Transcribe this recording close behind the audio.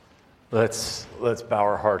Let's bow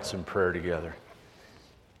our hearts in prayer together.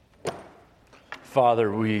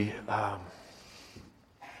 Father, we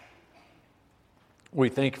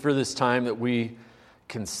thank you for this time that we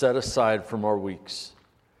can set aside from our weeks,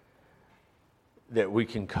 that we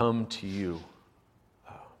can come to you,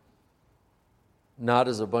 not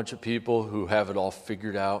as a bunch of people who have it all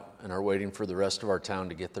figured out and are waiting for the rest of our town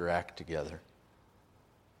to get their act together,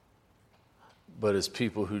 but as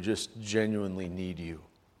people who just genuinely need you.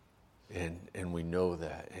 And we know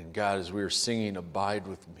that. And God, as we were singing, Abide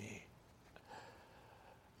with Me,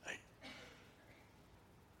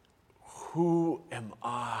 who am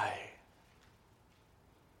I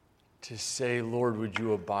to say, Lord, would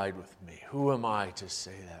you abide with me? Who am I to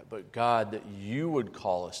say that? But God, that you would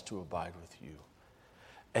call us to abide with you.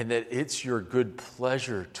 And that it's your good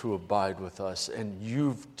pleasure to abide with us. And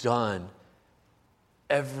you've done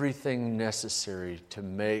everything necessary to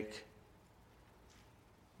make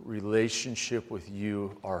relationship with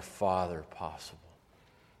you, our Father, possible.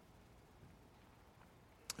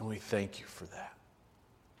 And we thank you for that.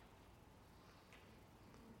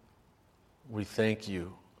 We thank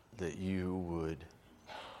you that you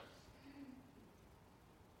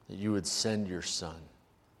would send your Son,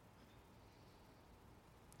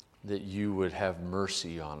 that you would have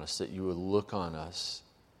mercy on us, that you would look on us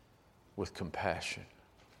with compassion.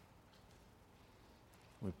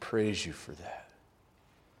 We praise you for that.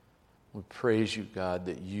 We praise you, God,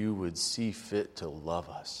 that you would see fit to love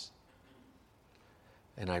us.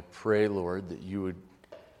 And I pray, Lord, that you would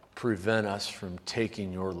prevent us from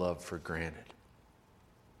taking your love for granted,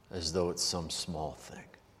 as though it's some small thing.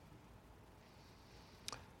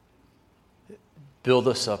 Build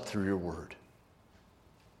us up through your word.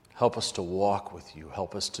 Help us to walk with you.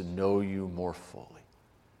 Help us to know you more fully.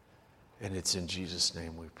 And it's in Jesus'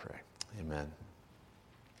 name we pray. Amen.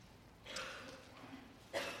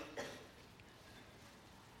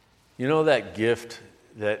 You know that gift,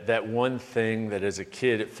 that one thing that as a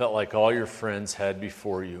kid it felt like all your friends had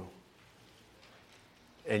before you,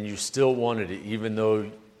 and you still wanted it, even though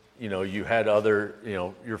you had other,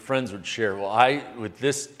 your friends would share. Well, with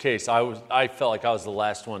this case, I felt like I was the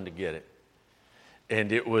last one to get it,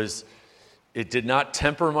 and it did not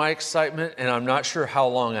temper my excitement, and I'm not sure how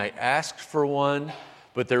long I asked for one,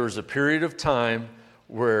 but there was a period of time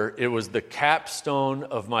where it was the capstone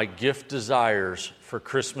of my gift desires for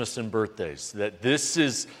Christmas and birthdays. That this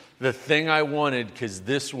is the thing I wanted because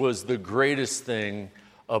this was the greatest thing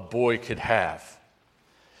a boy could have.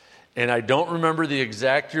 And I don't remember the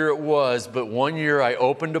exact year it was, but one year I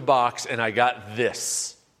opened a box and I got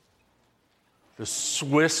this. The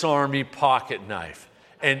Swiss Army pocket knife.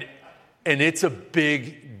 And it's a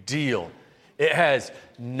big deal. It has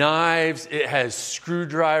knives, it has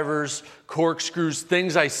screwdrivers, corkscrews,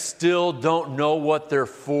 things I still don't know what they're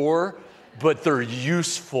for, but they're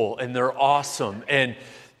useful and they're awesome. And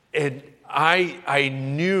I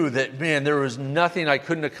knew that, man, there was nothing I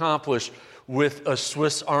couldn't accomplish with a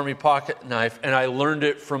Swiss Army pocket knife, and I learned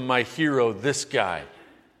it from my hero, this guy,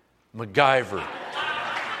 MacGyver.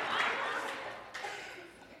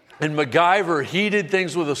 And MacGyver, he did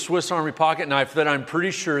things with a Swiss Army pocket knife that I'm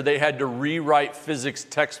pretty sure they had to rewrite physics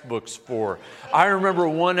textbooks for. I remember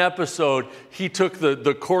one episode, he took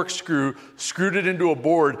the corkscrew, screwed it into a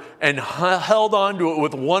board, and held onto it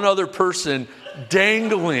with one other person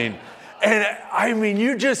dangling. And I mean,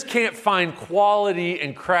 you just can't find quality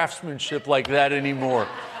and craftsmanship like that anymore.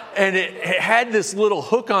 And it had this little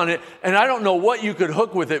hook on it, and I don't know what you could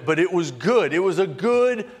hook with it, but it was good. It was a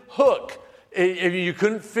good hook. You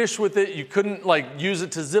couldn't fish with it. You couldn't use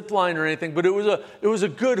it to zip line or anything, but it was a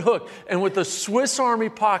good hook. And with the Swiss Army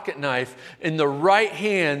pocket knife in the right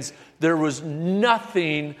hands, there was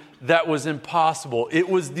nothing that was impossible. It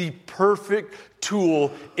was the perfect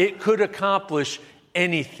tool. It could accomplish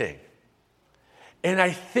anything. And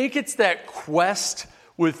I think it's that quest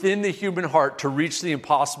within the human heart to reach the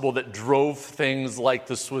impossible that drove things like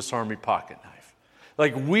the Swiss Army pocket knife.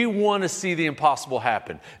 We want to see the impossible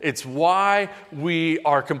happen. It's why we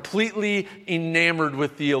are completely enamored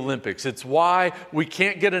with the Olympics. It's why we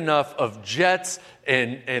can't get enough of jets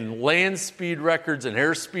and land speed records and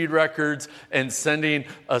air speed records and sending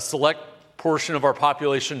a select portion of our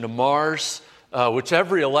population to Mars, which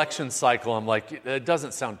every election cycle I'm like, it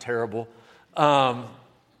doesn't sound terrible. But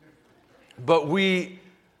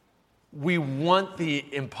we want the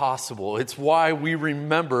impossible. It's why we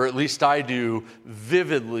remember, at least I do,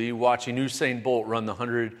 vividly watching Usain Bolt run the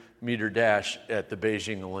 100-meter dash at the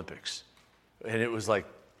Beijing Olympics. And it was like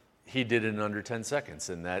he did it in under 10 seconds,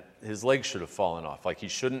 and that his legs should have fallen off. He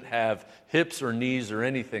shouldn't have hips or knees or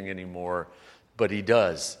anything anymore, but he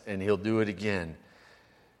does, and he'll do it again.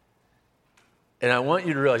 And I want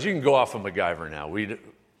you to realize, you can go off of MacGyver now.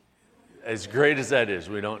 As great as that is,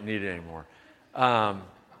 we don't need it anymore.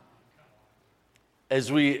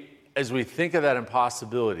 As we think of that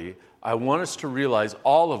impossibility, I want us to realize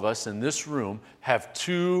all of us in this room have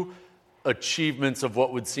two achievements of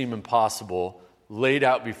what would seem impossible laid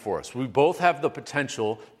out before us. We both have the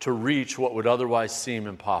potential to reach what would otherwise seem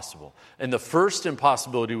impossible. And the first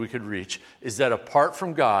impossibility we could reach is that apart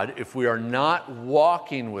from God, if we are not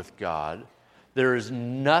walking with God, there is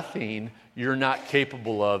nothing you're not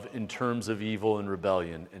capable of in terms of evil and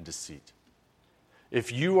rebellion and deceit.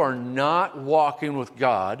 If you are not walking with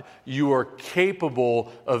God, you are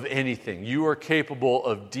capable of anything. You are capable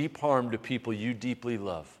of deep harm to people you deeply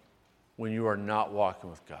love when you are not walking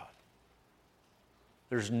with God.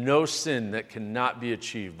 There's no sin that cannot be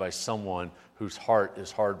achieved by someone whose heart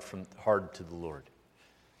is hard to the Lord.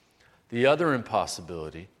 The other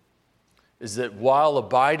impossibility is that while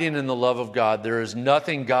abiding in the love of God, there is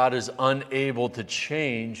nothing God is unable to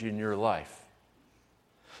change in your life.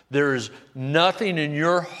 There is nothing in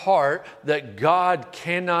your heart that God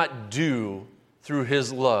cannot do through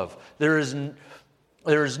His love. There is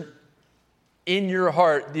in your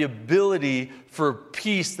heart the ability for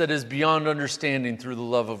peace that is beyond understanding through the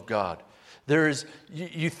love of God.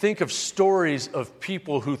 You think of stories of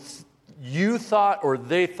people who you thought or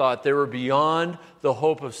they thought they were beyond the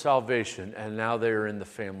hope of salvation, and now they are in the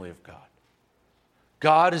family of God.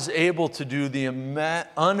 God is able to do the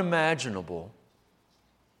unimaginable.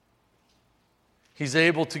 He's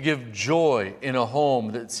able to give joy in a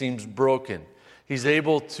home that seems broken. He's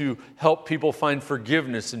able to help people find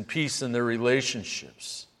forgiveness and peace in their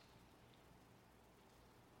relationships.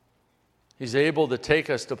 He's able to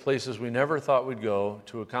take us to places we never thought we'd go,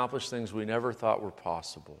 to accomplish things we never thought were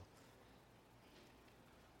possible.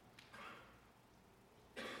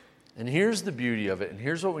 And here's the beauty of it, and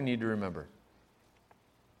here's what we need to remember.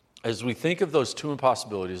 As we think of those two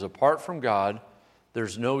impossibilities, apart from God,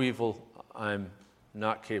 there's no evil I'm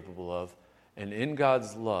not capable of. And in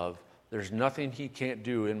God's love, there's nothing He can't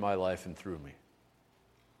do in my life and through me.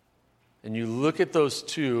 And you look at those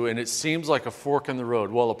two, and it seems like a fork in the road.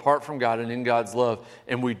 Well, apart from God and in God's love,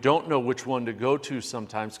 and we don't know which one to go to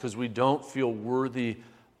sometimes because we don't feel worthy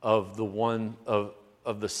of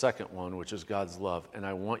the second one, which is God's love. And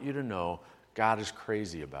I want you to know, God is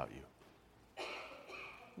crazy about you.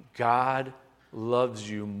 God loves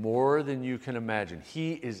you more than you can imagine.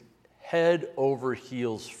 He is head over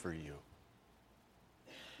heels for you.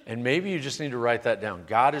 And maybe you just need to write that down.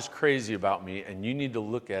 God is crazy about me, and you need to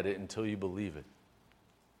look at it until you believe it.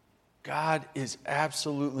 God is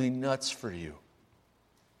absolutely nuts for you.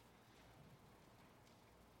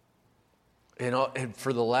 And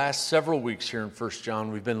for the last several weeks here in 1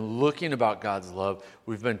 John, we've been looking about God's love.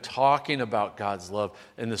 We've been talking about God's love.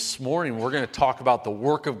 And this morning, we're going to talk about the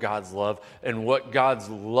work of God's love and what God's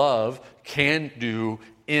love can do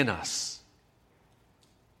in us.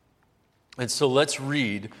 And so let's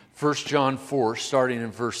read 1 John 4, starting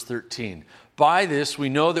in verse 13. By this, we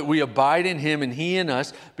know that we abide in Him and He in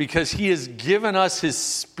us, because He has given us His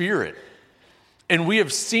Spirit. And we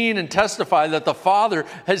have seen and testified that the Father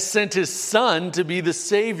has sent His Son to be the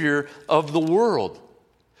Savior of the world.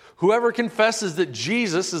 Whoever confesses that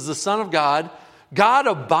Jesus is the Son of God, God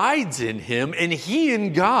abides in Him and He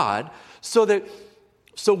in God,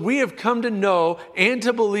 so we have come to know and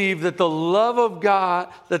to believe that the love of God,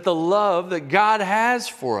 that God has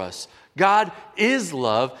for us. God is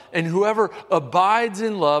love, and whoever abides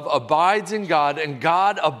in love abides in God, and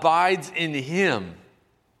God abides in him.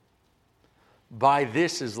 By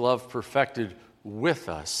this is love perfected with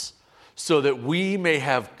us, so that we may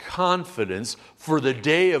have confidence for the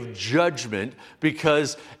day of judgment,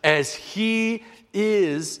 because as He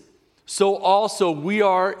is, so also we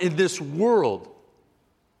are in this world.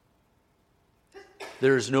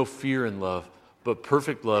 There is no fear in love, but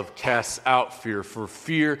perfect love casts out fear, for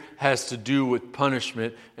fear has to do with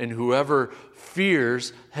punishment, and whoever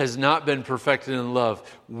fears has not been perfected in love.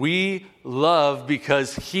 We love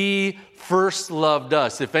because He first loved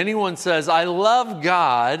us. If anyone says, I love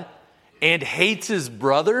God, and hates his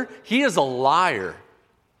brother, he is a liar.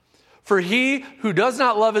 For he who does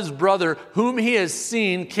not love his brother whom he has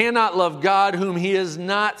seen cannot love God whom he has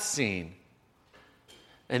not seen.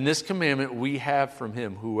 And this commandment we have from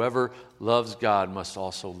Him: whoever loves God must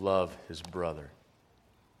also love his brother.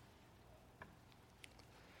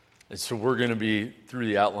 And so we're going to be, through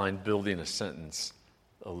the outline, building a sentence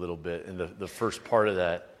a little bit. And the first part of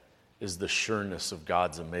that is the sureness of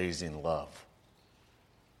God's amazing love.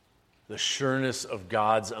 The sureness of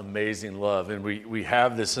God's amazing love. And we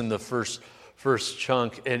have this in the first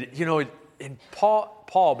chunk. And, you know, in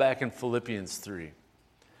Paul back in Philippians 3,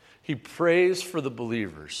 he prays for the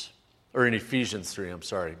believers, or in Ephesians 3, I'm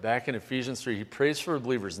sorry. Back in Ephesians 3, he prays for the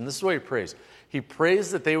believers, and this is what he prays. He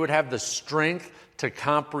prays that they would have the strength to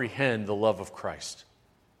comprehend the love of Christ.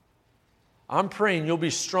 I'm praying you'll be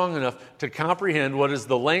strong enough to comprehend what is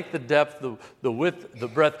the length, the depth, the width, the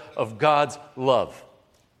breadth of God's love,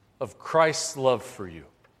 of Christ's love for you.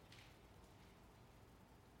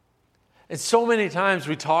 And so many times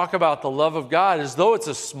we talk about the love of God as though it's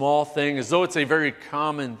a small thing, as though it's a very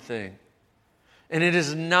common thing. And it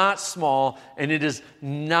is not small, and it is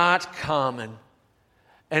not common.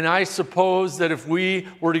 And I suppose that if we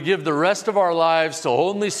were to give the rest of our lives to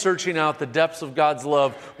only searching out the depths of God's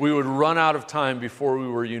love, we would run out of time before we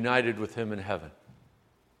were united with Him in heaven.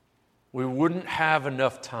 We wouldn't have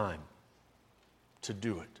enough time to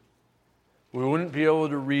do it. We wouldn't be able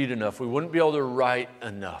to read enough. We wouldn't be able to write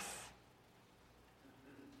enough.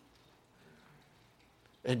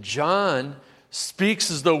 And John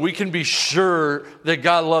speaks as though we can be sure that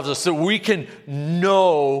God loves us, that we can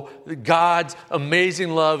know that God's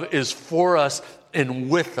amazing love is for us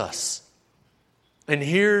and with us. And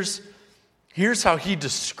here's how he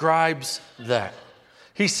describes that.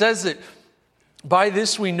 He says that by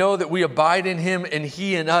this we know that we abide in Him and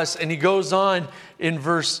He in us. And he goes on in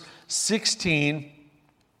verse 16,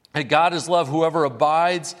 that God is love. Whoever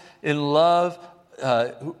abides in love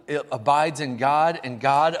abides in God, and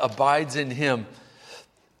God abides in him.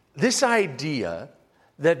 This idea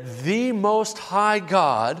that the Most High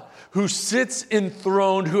God, who sits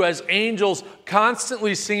enthroned, who has angels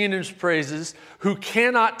constantly singing His praises, who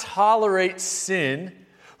cannot tolerate sin,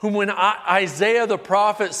 whom when Isaiah the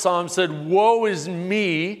prophet saw Him said, "Woe is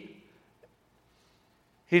me,"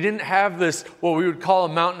 he didn't have this, what we would call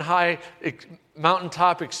a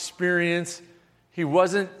mountaintop experience. He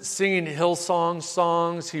wasn't singing Hillsong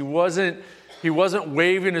songs. He wasn't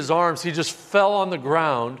waving his arms. He just fell on the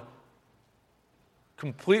ground,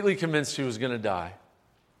 completely convinced he was going to die.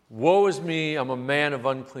 Woe is me, I'm a man of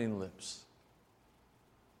unclean lips.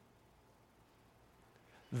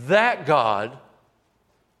 That God,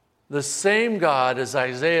 the same God as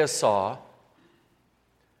Isaiah saw,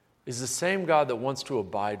 is the same God that wants to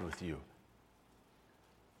abide with you.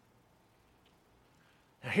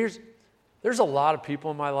 Now there's a lot of people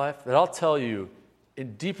in my life that I'll tell you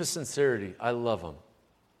in deepest sincerity, I love them.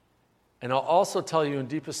 And I'll also tell you in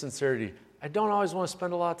deepest sincerity, I don't always want to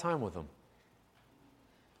spend a lot of time with them.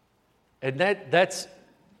 And that's,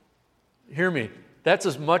 hear me, that's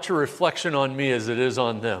as much a reflection on me as it is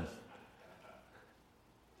on them.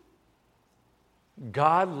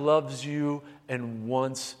 God loves you and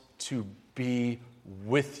wants to be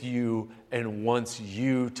with you and wants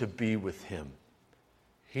you to be with Him.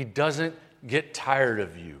 He doesn't get tired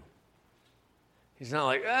of you. He's not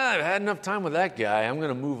like, I've had enough time with that guy, I'm going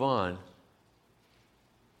to move on.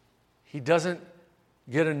 He doesn't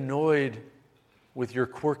get annoyed with your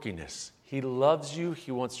quirkiness. He loves you.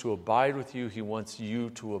 He wants to abide with you. He wants you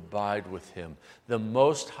to abide with Him. The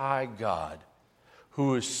Most High God,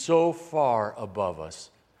 who is so far above us,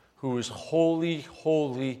 who is holy,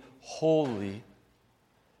 holy, holy,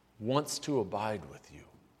 wants to abide with you.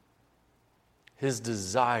 His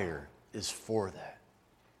desire is for that.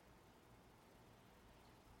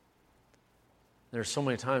 There are so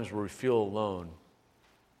many times where we feel alone.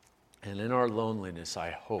 And in our loneliness,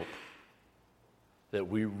 I hope that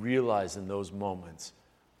we realize in those moments,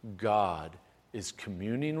 God is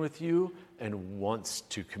communing with you and wants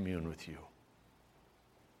to commune with you.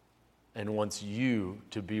 And wants you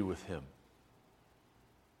to be with Him.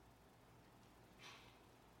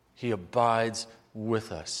 He abides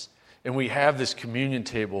with us. And we have this communion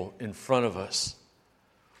table in front of us.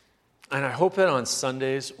 And I hope that on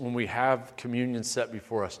Sundays, when we have communion set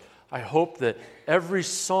before us, I hope that every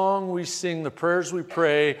song we sing, the prayers we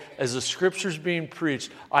pray, as the Scripture's being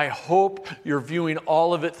preached, I hope you're viewing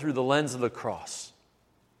all of it through the lens of the cross.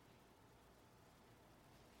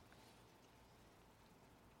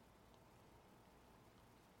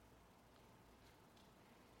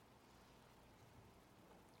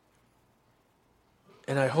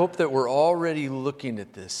 And I hope that we're already looking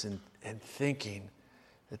at this and thinking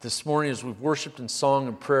that this morning as we've worshiped in song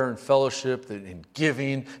and prayer and fellowship and in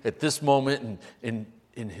giving at this moment and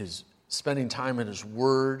in His spending time in His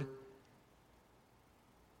Word,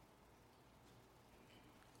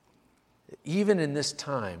 even in this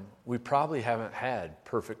time, we probably haven't had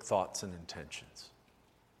perfect thoughts and intentions.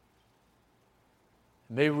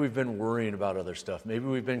 Maybe we've been worrying about other stuff. Maybe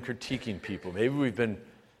we've been critiquing people. Maybe we've been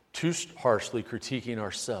too harshly critiquing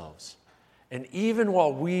ourselves. And even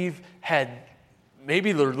while we've had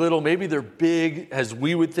maybe they're little, maybe they're big, as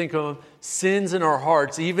we would think of them, sins in our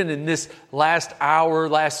hearts, even in this last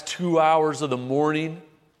 2 hours of the morning,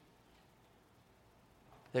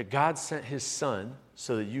 that God sent his Son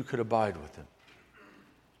so that you could abide with him.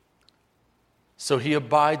 So he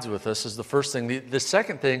abides with us is the first thing. The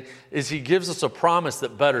second thing is he gives us a promise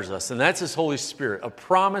that betters us, and that's his Holy Spirit, a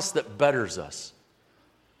promise that betters us.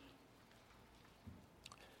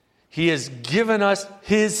 He has given us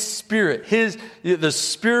his Spirit. The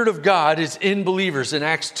Spirit of God is in believers. In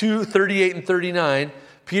Acts 2:38 and 39,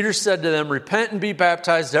 Peter said to them, "Repent and be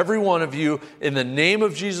baptized, every one of you, in the name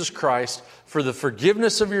of Jesus Christ, for the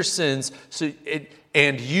forgiveness of your sins,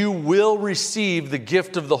 and you will receive the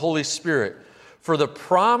gift of the Holy Spirit. For the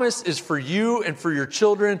promise is for you and for your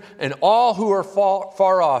children and all who are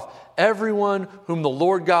far off, everyone whom the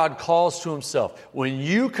Lord God calls to himself." When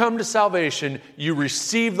you come to salvation, you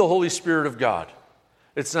receive the Holy Spirit of God.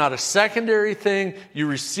 It's not a secondary thing. You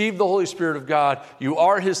receive the Holy Spirit of God. You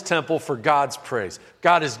are his temple for God's praise.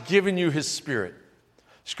 God has given you his Spirit.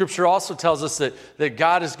 Scripture also tells us that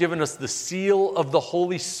God has given us the seal of the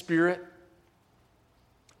Holy Spirit.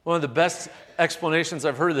 One of the best explanations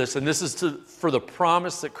I've heard of this, and this is for the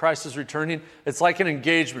promise that Christ is returning, it's like an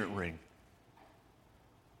engagement ring.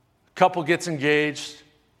 Couple gets engaged.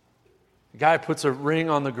 The guy puts a ring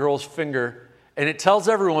on the girl's finger, and it tells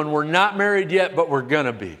everyone we're not married yet, but we're going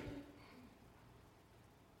to be.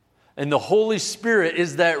 And the Holy Spirit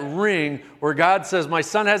is that ring where God says, my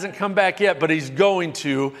son hasn't come back yet, but he's going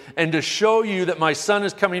to. And to show you that my son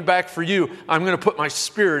is coming back for you, I'm going to put my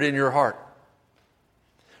Spirit in your heart.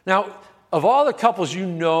 Now, of all the couples you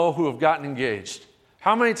know who have gotten engaged,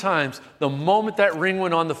 how many times the moment that ring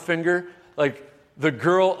went on the finger, like the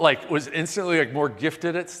girl was instantly more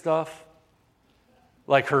gifted at stuff?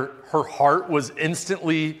 Like her heart was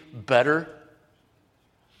instantly better?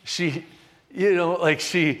 She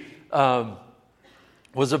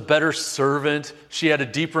was a better servant. She had a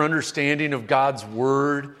deeper understanding of God's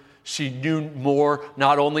word. She knew more,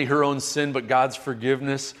 not only her own sin, but God's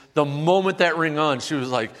forgiveness. The moment that ring on, she was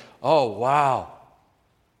like, oh, wow.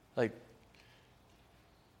 Like,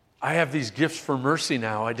 I have these gifts for mercy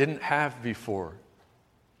now I didn't have before.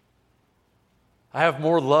 I have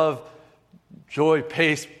more love, joy,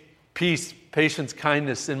 peace, patience,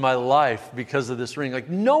 kindness in my life because of this ring. Like,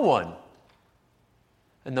 no one.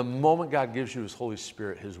 And the moment God gives you his Holy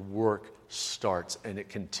Spirit, his work starts, and it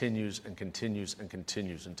continues and continues and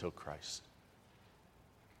continues until Christ.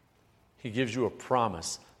 He gives you a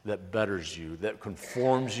promise that betters you, that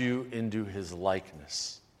conforms you into his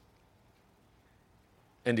likeness.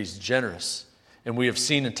 And he's generous. And we have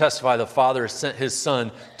seen and testify the Father has sent his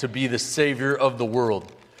Son to be the Savior of the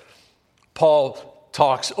world. Paul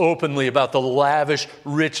talks openly about the lavish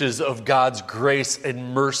riches of God's grace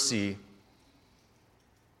and mercy.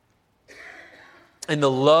 And the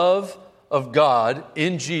love of God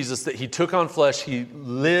in Jesus, that he took on flesh, he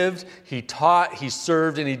lived, he taught, he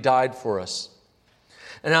served, and he died for us.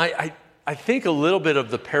 And I think a little bit of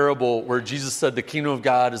the parable where Jesus said the kingdom of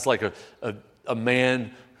God is like a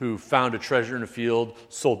man who found a treasure in a field,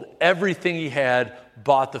 sold everything he had,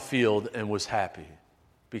 bought the field, and was happy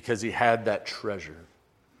because he had that treasure.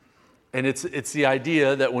 And it's the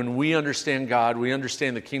idea that when we understand God, we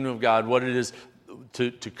understand the kingdom of God, what it is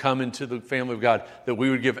to come into the family of God, that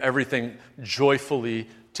we would give everything joyfully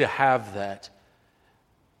to have that.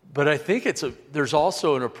 But I think there's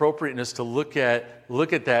also an appropriateness to look at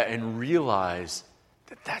that and realize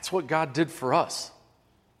that that's what God did for us.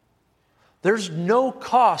 There's no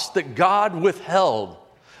cost that God withheld.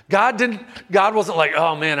 God wasn't like,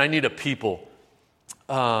 oh man, I need a people.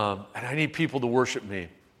 And I need people to worship me.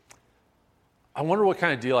 I wonder what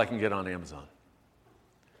kind of deal I can get on Amazon.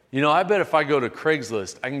 I bet if I go to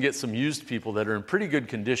Craigslist, I can get some used people that are in pretty good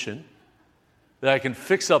condition that I can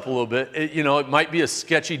fix up a little bit. It might be a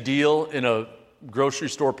sketchy deal in a grocery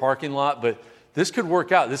store parking lot, but this could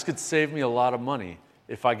work out. This could save me a lot of money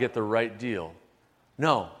if I get the right deal.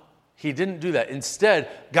 No, he didn't do that. Instead,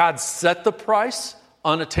 God set the price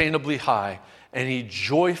unattainably high, and he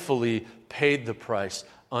joyfully paid the price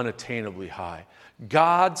unattainably high.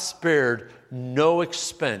 God spared no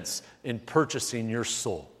expense in purchasing your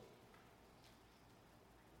soul.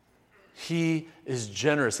 He is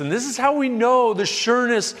generous. And this is how we know the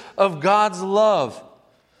sureness of God's love.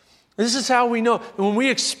 This is how we know. When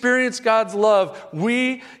we experience God's love,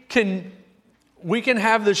 we can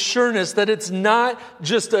have the sureness that it's not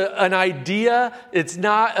just an idea. It's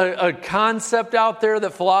not a concept out there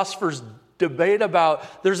that philosophers debate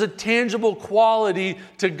about. There's a tangible quality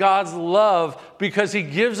to God's love because He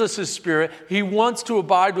gives us His Spirit. He wants to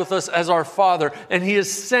abide with us as our Father, and He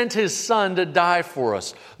has sent His Son to die for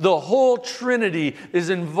us. The whole Trinity is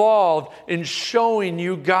involved in showing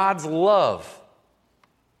you God's love.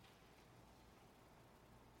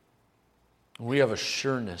 We have a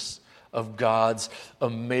sureness of God's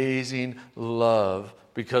amazing love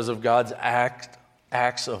because of God's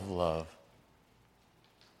acts of love.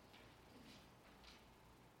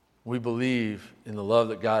 We believe in the love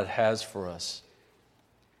that God has for us,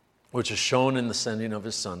 which is shown in the sending of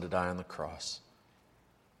His Son to die on the cross.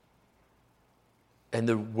 And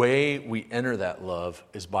the way we enter that love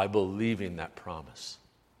is by believing that promise.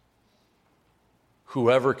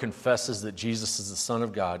 Whoever confesses that Jesus is the Son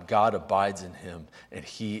of God, God abides in him, and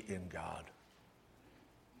he in God.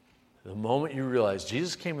 The moment you realize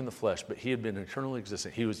Jesus came in the flesh, but He had been eternally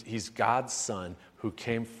existent, He's God's Son who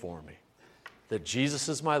came for me. That Jesus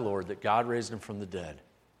is my Lord, that God raised Him from the dead.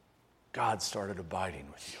 God started abiding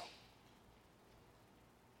with you.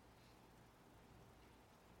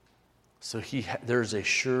 So there's a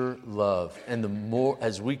sure love. And the more,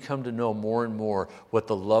 as we come to know more and more what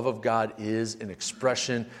the love of God is in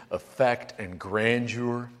expression, effect, and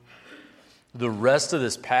grandeur, the rest of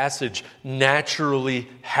this passage naturally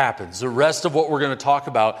happens. The rest of what we're going to talk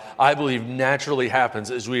about, I believe, naturally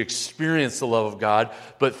happens as we experience the love of God.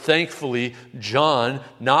 But thankfully, John,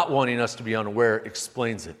 not wanting us to be unaware,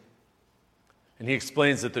 explains it. And he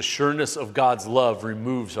explains that the sureness of God's love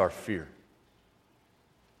removes our fear.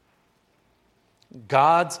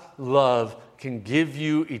 God's love can give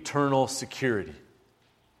you eternal security.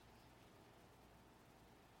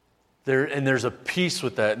 There's a peace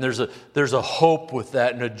with that, and there's a hope with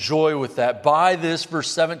that, and a joy with that. By this,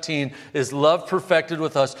 verse 17, is love perfected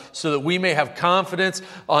with us, so that we may have confidence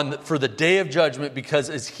for the day of judgment, because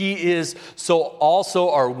as He is, so also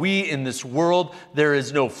are we in this world. There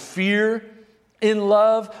is no fear in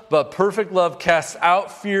love, but perfect love casts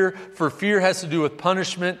out fear, for fear has to do with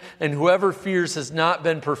punishment, and whoever fears has not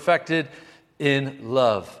been perfected in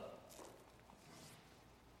love.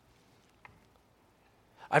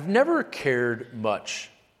 I've never cared much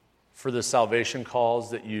for the salvation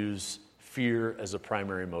calls that use fear as a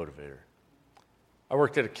primary motivator. I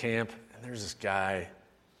worked at a camp, and there's this guy,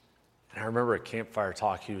 and I remember a campfire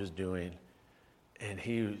talk he was doing, and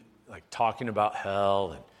he was like talking about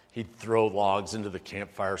hell, and he'd throw logs into the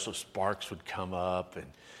campfire so sparks would come up, and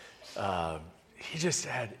I just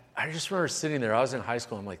remember sitting there. I was in high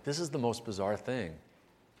school. I'm like, this is the most bizarre thing.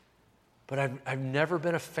 But I've never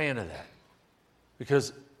been a fan of that.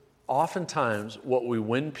 Because oftentimes what we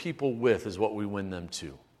win people with is what we win them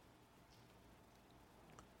to.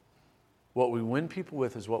 What we win people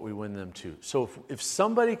with is what we win them to. So if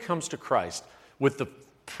somebody comes to Christ with the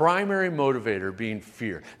primary motivator being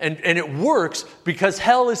fear, and it works because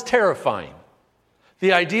hell is terrifying.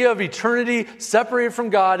 The idea of eternity separated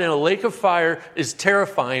from God in a lake of fire is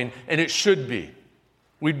terrifying, and it should be.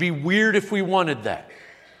 We'd be weird if we wanted that.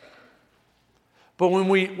 But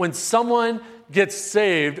when someone gets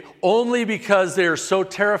saved only because they are so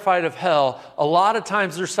terrified of hell, a lot of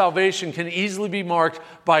times their salvation can easily be marked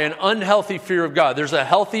by an unhealthy fear of God. There's a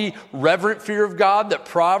healthy, reverent fear of God that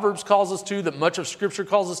Proverbs calls us to, that much of Scripture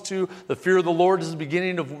calls us to. The fear of the Lord is the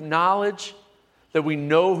beginning of knowledge, that we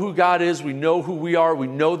know who God is, we know who we are, we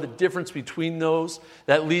know the difference between those.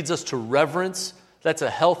 That leads us to reverence. That's a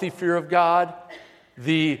healthy fear of God.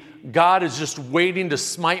 The God is just waiting to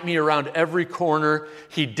smite me around every corner.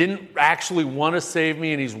 He didn't actually want to save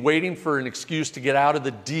me, and He's waiting for an excuse to get out of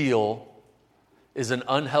the deal, is an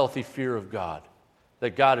unhealthy fear of God.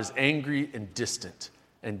 That God is angry and distant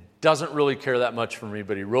and doesn't really care that much for me,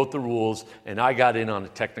 but He wrote the rules and I got in on a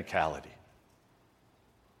technicality.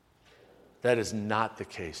 That is not the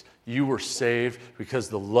case. You were saved because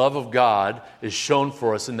the love of God is shown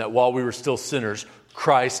for us in that while we were still sinners,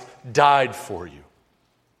 Christ died for you.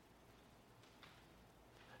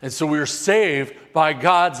 And so we are saved by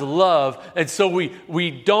God's love. And so we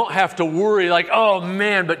don't have to worry like, oh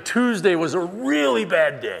man, but Tuesday was a really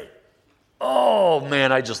bad day. Oh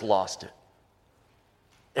man, I just lost it.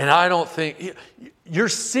 And I don't think, your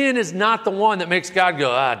sin is not the one that makes God go,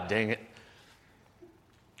 dang it.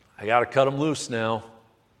 I got to cut them loose now.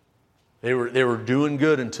 They were doing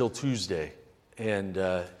good until Tuesday. And,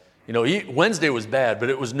 Wednesday was bad, but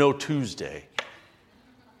it was no Tuesday.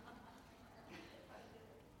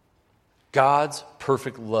 God's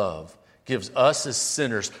perfect love gives us as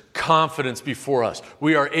sinners confidence before us.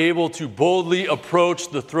 We are able to boldly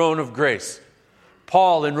approach the throne of grace.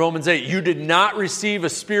 Paul in Romans 8, you did not receive a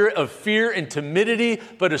spirit of fear and timidity,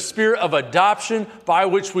 but a spirit of adoption by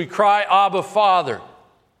which we cry, Abba, Father.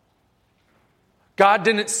 God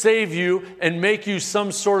didn't save you and make you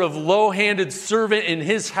some sort of low-handed servant in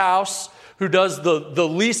his house who does the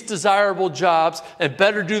least desirable jobs and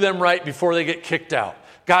better do them right before they get kicked out.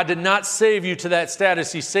 God did not save you to that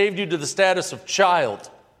status. He saved you to the status of child.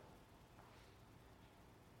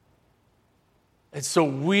 And so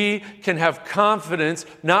we can have confidence,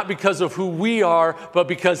 not because of who we are, but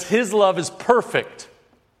because his love is perfect.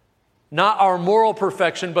 Not our moral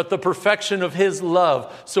perfection, but the perfection of his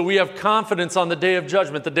love. So we have confidence on the day of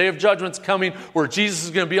judgment. The day of judgment's coming where Jesus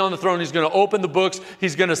is going to be on the throne. He's going to open the books.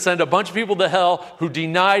 He's going to send a bunch of people to hell who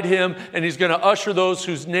denied him. And he's going to usher those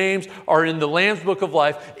whose names are in the Lamb's Book of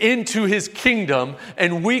Life into his kingdom.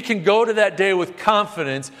 And we can go to that day with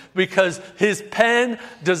confidence because his pen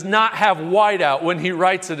does not have whiteout when he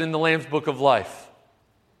writes it in the Lamb's Book of Life.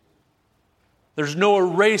 There's no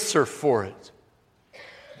eraser for it.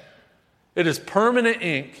 It is permanent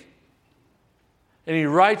ink, and he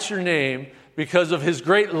writes your name because of his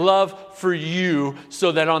great love for you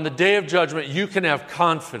so that on the day of judgment you can have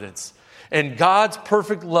confidence. And God's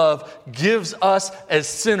perfect love gives us as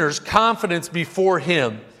sinners confidence before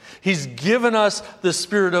him. He's given us the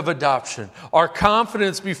spirit of adoption. Our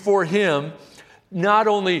confidence before him not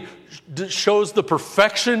only shows the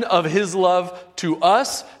perfection of his love to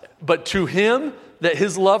us, but to him, that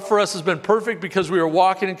his love for us has been perfect because we are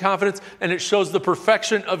walking in confidence, and it shows the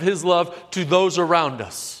perfection of his love to those around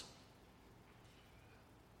us.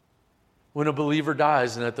 When a believer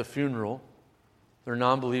dies and at the funeral, their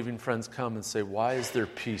non-believing friends come and say, why is there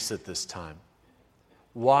peace at this time?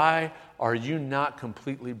 Why are you not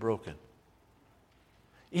completely broken?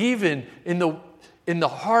 Even in the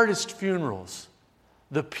hardest funerals,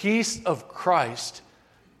 the peace of Christ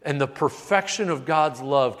and the perfection of God's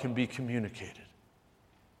love can be communicated.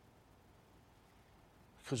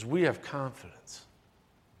 Because we have confidence.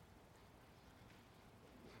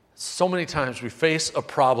 So many times we face a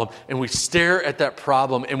problem and we stare at that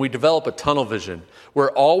problem and we develop a tunnel vision where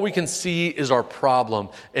all we can see is our problem.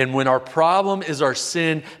 And when our problem is our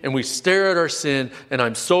sin and we stare at our sin and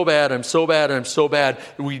I'm so bad, I'm so bad, I'm so bad,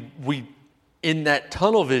 we in that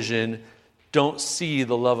tunnel vision don't see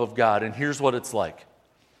the love of God. And here's what it's like.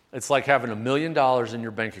 It's like having $1 million in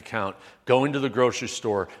your bank account, going to the grocery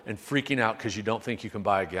store and freaking out because you don't think you can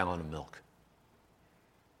buy a gallon of milk.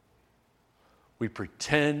 We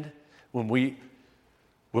pretend when we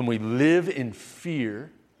live in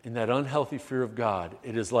fear, in that unhealthy fear of God,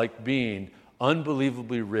 it is like being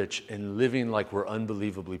unbelievably rich and living like we're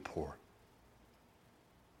unbelievably poor.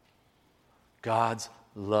 God's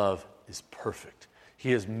love is perfect.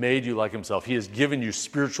 He has made you like himself. He has given you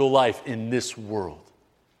spiritual life in this world.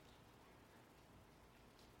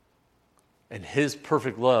 And his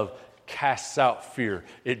perfect love casts out fear.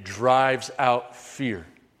 It drives out fear.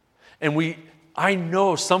 And I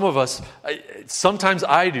know some of us, sometimes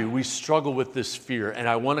I do, we struggle with this fear. And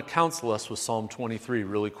I want to counsel us with Psalm 23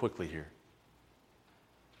 really quickly here.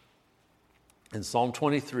 In Psalm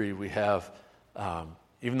 23, we have,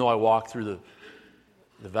 even though I walk through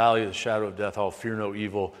the valley of the shadow of death, I'll fear no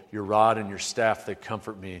evil. Your rod and your staff, they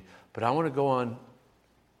comfort me. But I want to go on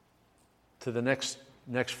to the next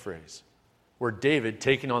phrase, where David,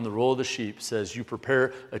 taking on the role of the sheep, says, you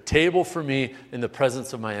prepare a table for me in the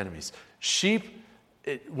presence of my enemies. Sheep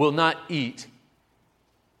will not eat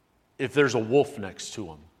if there's a wolf next to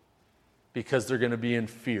them because they're going to be in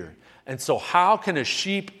fear. And so how can a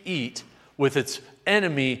sheep eat with its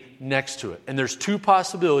enemy next to it? And there's two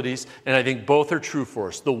possibilities, and I think both are true for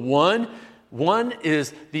us. The one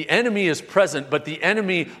is the enemy is present, but the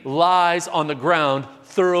enemy lies on the ground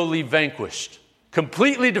thoroughly vanquished,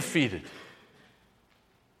 completely defeated.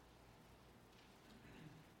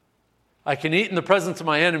 I can eat in the presence of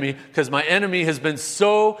my enemy because my enemy has been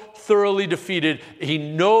so thoroughly defeated, he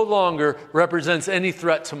no longer represents any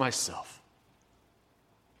threat to myself.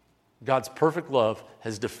 God's perfect love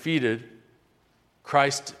has defeated.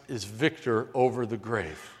 Christ is victor over the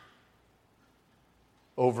grave,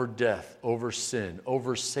 over death, over sin,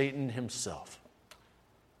 over Satan himself.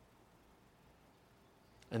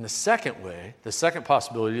 And the second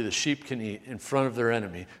possibility the sheep can eat in front of their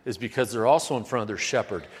enemy is because they're also in front of their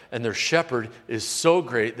shepherd. And their shepherd is so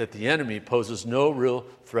great that the enemy poses no real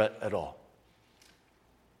threat at all.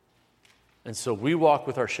 And so we walk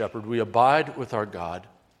with our shepherd. We abide with our God.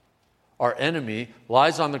 Our enemy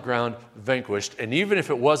lies on the ground vanquished. And even if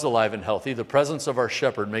it was alive and healthy, the presence of our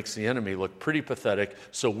shepherd makes the enemy look pretty pathetic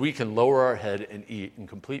so we can lower our head and eat in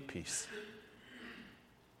complete peace.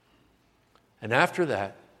 And after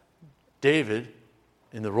that, David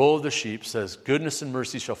in the role of the sheep says, goodness and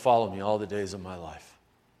mercy shall follow me all the days of my life.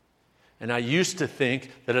 And I used to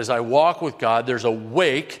think that as I walk with God, there's a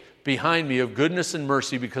wake behind me of goodness and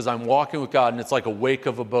mercy because I'm walking with God and it's like a wake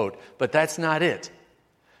of a boat. But that's not it.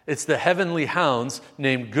 It's the heavenly hounds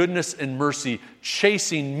named goodness and mercy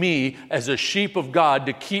chasing me as a sheep of God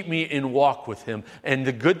to keep me in walk with Him. And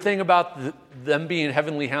the good thing about them being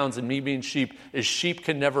heavenly hounds and me being sheep is sheep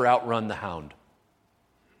can never outrun the hound.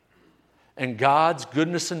 And God's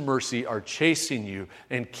goodness and mercy are chasing you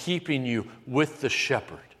and keeping you with the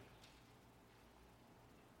shepherd.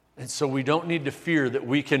 And so we don't need to fear that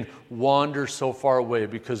we can wander so far away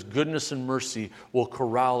because goodness and mercy will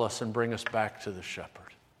corral us and bring us back to the shepherd.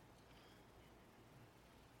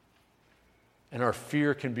 And our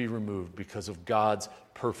fear can be removed because of God's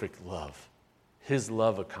perfect love. His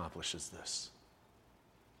love accomplishes this.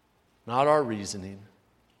 Not our reasoning,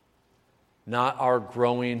 not our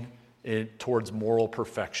growing towards moral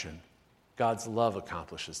perfection. God's love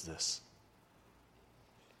accomplishes this.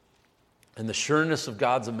 And the sureness of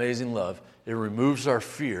God's amazing love, it removes our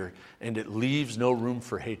fear and it leaves no room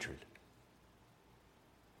for hatred.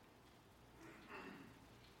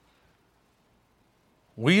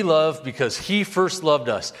 We love because He first loved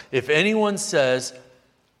us. If anyone says,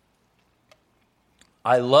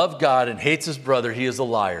 I love God and hates his brother, he is a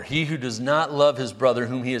liar. He who does not love his brother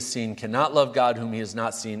whom he has seen cannot love God whom he has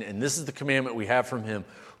not seen. And this is the commandment we have from Him.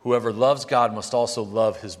 Whoever loves God must also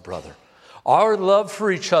love his brother. Our love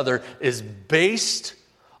for each other is based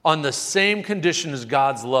on the same condition as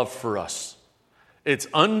God's love for us. It's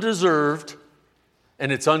undeserved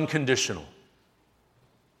and it's unconditional.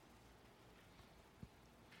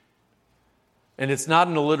 And it's not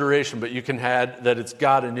an alliteration, but you can add that it's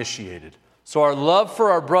God initiated. So our love for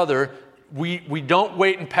our brother, we don't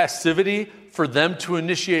wait in passivity for them to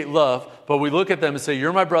initiate love, but we look at them and say,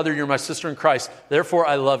 you're my brother, you're my sister in Christ, therefore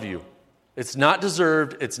I love you. It's not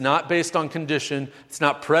deserved, it's not based on condition, it's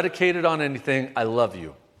not predicated on anything, I love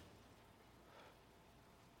you.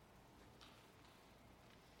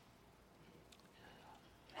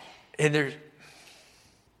 And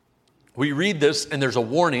we read this and there's a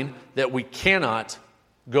warning that we cannot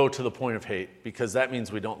go to the point of hate because that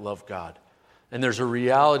means we don't love God. And there's a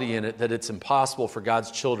reality in it that it's impossible for God's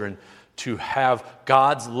children to have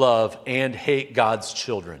God's love and hate God's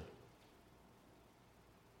children.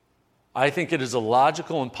 I think it is a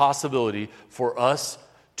logical impossibility for us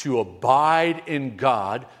to abide in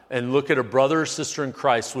God and look at a brother or sister in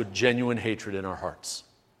Christ with genuine hatred in our hearts.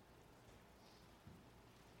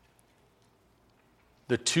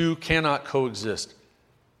 The two cannot coexist.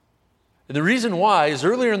 And the reason why is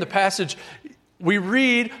earlier in the passage, we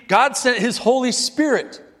read God sent His Holy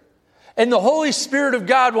Spirit. And the Holy Spirit of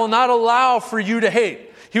God will not allow for you to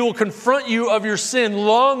hate. He will confront you of your sin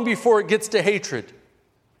long before it gets to hatred.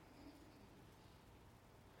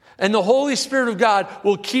 And the Holy Spirit of God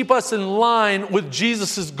will keep us in line with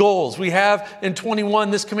Jesus' goals. We have in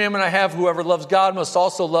 21, this commandment I have, whoever loves God must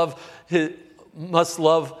also love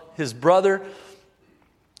his brother.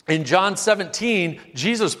 In John 17,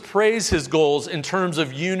 Jesus prays His goals in terms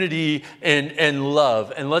of unity and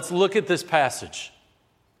love. And let's look at this passage.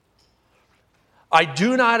 I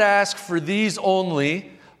do not ask for these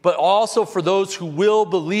only, but also for those who will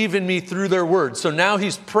believe in me through their word. So now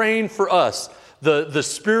He's praying for us, the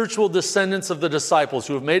spiritual descendants of the disciples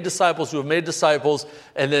who have made disciples,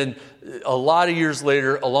 and then a lot of years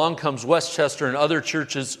later, along comes Westchester and other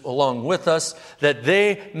churches along with us, that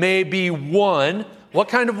they may be one. What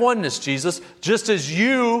kind of oneness, Jesus? Just as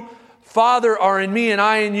you, Father, are in me and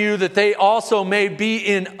I in you, that they also may be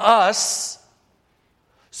in us.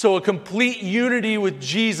 So a complete unity with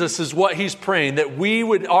Jesus is what He's praying,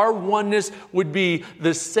 that our oneness would be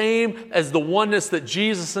the same as the oneness that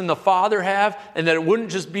Jesus and the Father have, and that it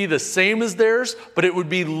wouldn't just be the same as theirs, but it would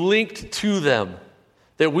be linked to them.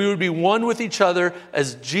 That we would be one with each other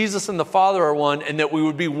as Jesus and the Father are one, and that we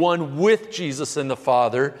would be one with Jesus and the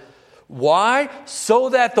Father. Why? So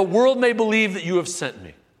that the world may believe that you have sent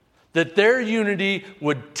me. That their unity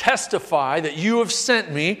would testify that you have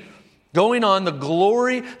sent me. Going on, the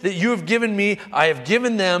glory that you have given me, I have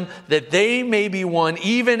given them, that they may be one,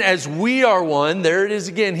 even as we are one. There it is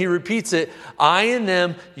again, He repeats it. I and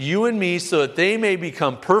them, you and me, so that they may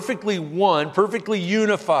become perfectly one, perfectly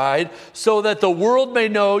unified, so that the world may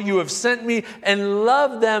know you have sent me and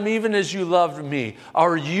love them even as you loved me.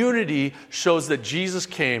 Our unity shows that Jesus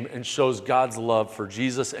came and shows God's love for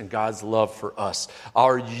Jesus and God's love for us.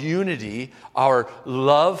 Our unity, our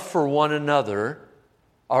love for one another,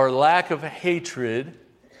 our lack of hatred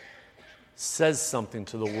says something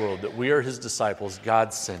to the world, that we are His disciples.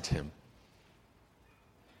 God sent Him.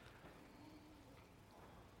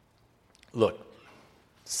 Look,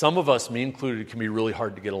 some of us, me included, can be really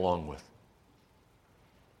hard to get along with.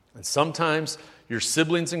 And sometimes your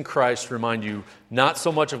siblings in Christ remind you not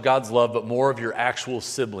so much of God's love, but more of your actual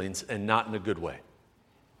siblings, and not in a good way.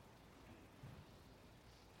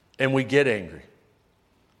 And we get angry.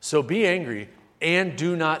 So be angry and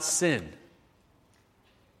do not sin.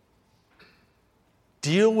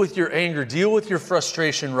 Deal with your anger. Deal with your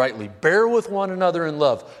frustration rightly. Bear with one another in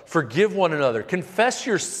love. Forgive one another. Confess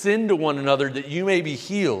your sin to one another that you may be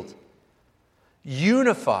healed.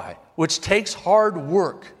 Unify, which takes hard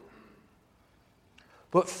work.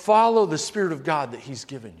 But follow the Spirit of God that He's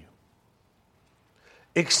given you.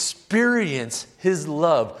 Experience His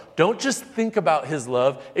love. Don't just think about His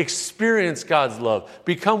love. Experience God's love.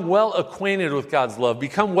 Become well acquainted with God's love.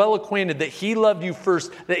 Become well acquainted that He loved you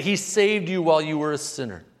first, that He saved you while you were a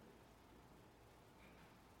sinner.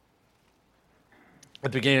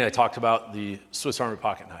 At the beginning, I talked about the Swiss Army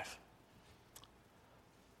pocket knife.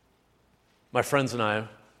 My friends and I,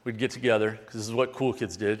 we'd get together, because this is what cool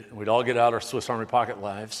kids did, and we'd all get out our Swiss Army pocket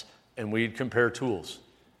knives, and we'd compare tools.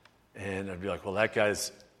 And I'd be like, well, that guy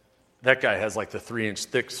has like the 3-inch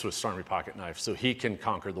thick Swiss Army pocket knife, so he can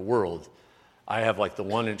conquer the world. I have like the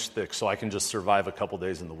 1-inch thick, so I can just survive a couple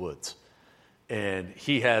days in the woods. And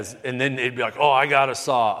then it'd be like, oh, I got a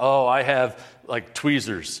saw. Oh, I have like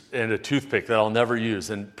tweezers and a toothpick that I'll never use,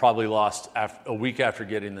 and probably lost a week after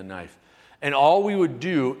getting the knife. And all we would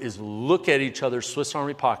do is look at each other's Swiss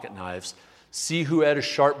Army pocket knives, see who had a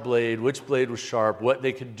sharp blade, which blade was sharp, what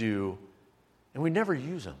they could do, and we'd never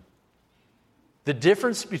use them. The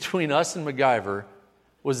difference between us and MacGyver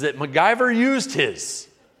was that MacGyver used his.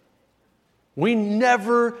 We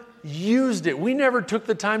never used it. We never took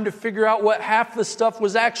the time to figure out what half the stuff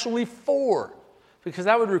was actually for, because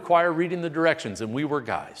that would require reading the directions, and we were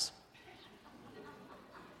guys.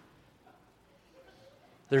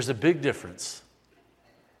 There's a big difference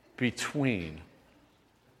between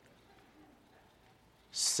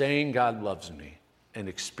saying God loves me and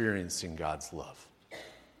experiencing God's love.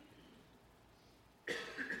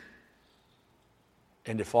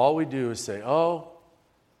 And if all we do is say, oh,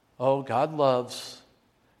 God loves,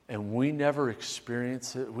 and we never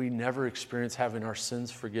experience it, we never experience having our sins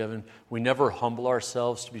forgiven, we never humble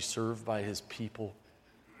ourselves to be served by His people,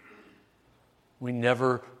 we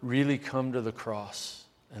never really come to the cross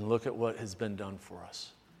and look at what has been done for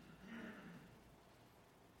us,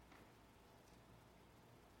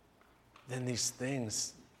 then these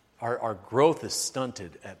things, our growth is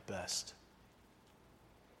stunted at best.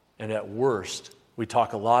 And at worst, we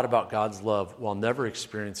talk a lot about God's love while never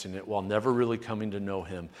experiencing it, while never really coming to know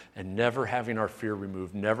Him, and never having our fear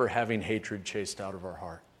removed, never having hatred chased out of our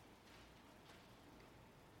heart.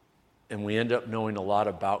 And we end up knowing a lot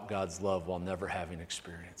about God's love while never having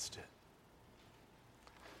experienced it.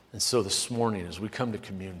 And so this morning, as we come to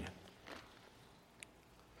communion,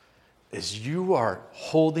 as you are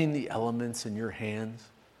holding the elements in your hands,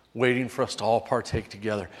 waiting for us to all partake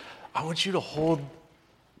together, I want you to hold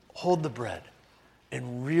the bread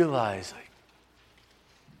and realize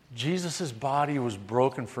Jesus' body was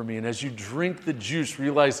broken for me. And as you drink the juice,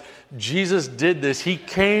 realize Jesus did this. He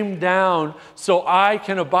came down so I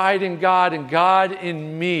can abide in God and God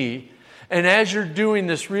in me. And as you're doing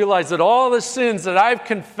this, realize that all the sins that I've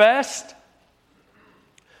confessed,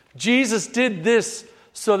 Jesus did this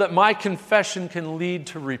so that my confession can lead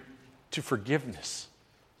to forgiveness.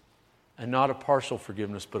 And not a partial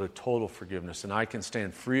forgiveness, but a total forgiveness. And I can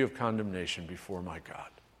stand free of condemnation before my God.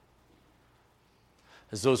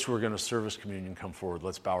 As those who are going to serve us communion come forward,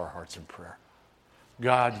 let's bow our hearts in prayer.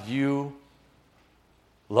 God, you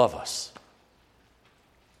love us.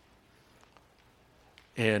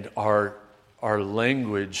 And our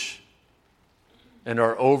language and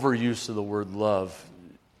our overuse of the word love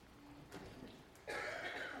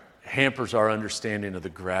hampers our understanding of the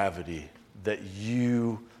gravity that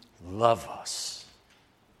you love us.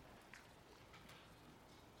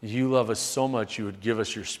 You love us so much you would give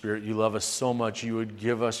us your Spirit. You love us so much you would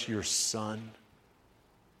give us your Son.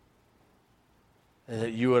 And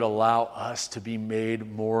that you would allow us to be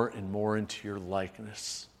made more and more into your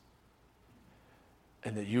likeness.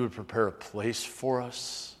 And that you would prepare a place for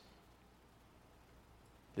us.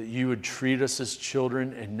 That you would treat us as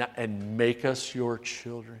children and make us your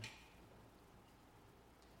children.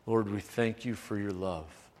 Lord, we thank you for your love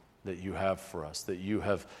that you have for us, that you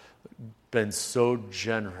have been so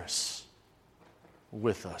generous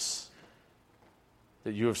with us,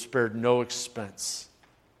 that you have spared no expense.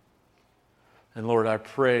 And Lord, I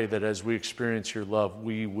pray that as we experience your love,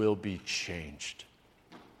 we will be changed.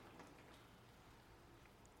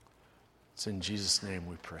 It's in Jesus' name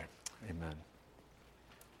we pray. Amen.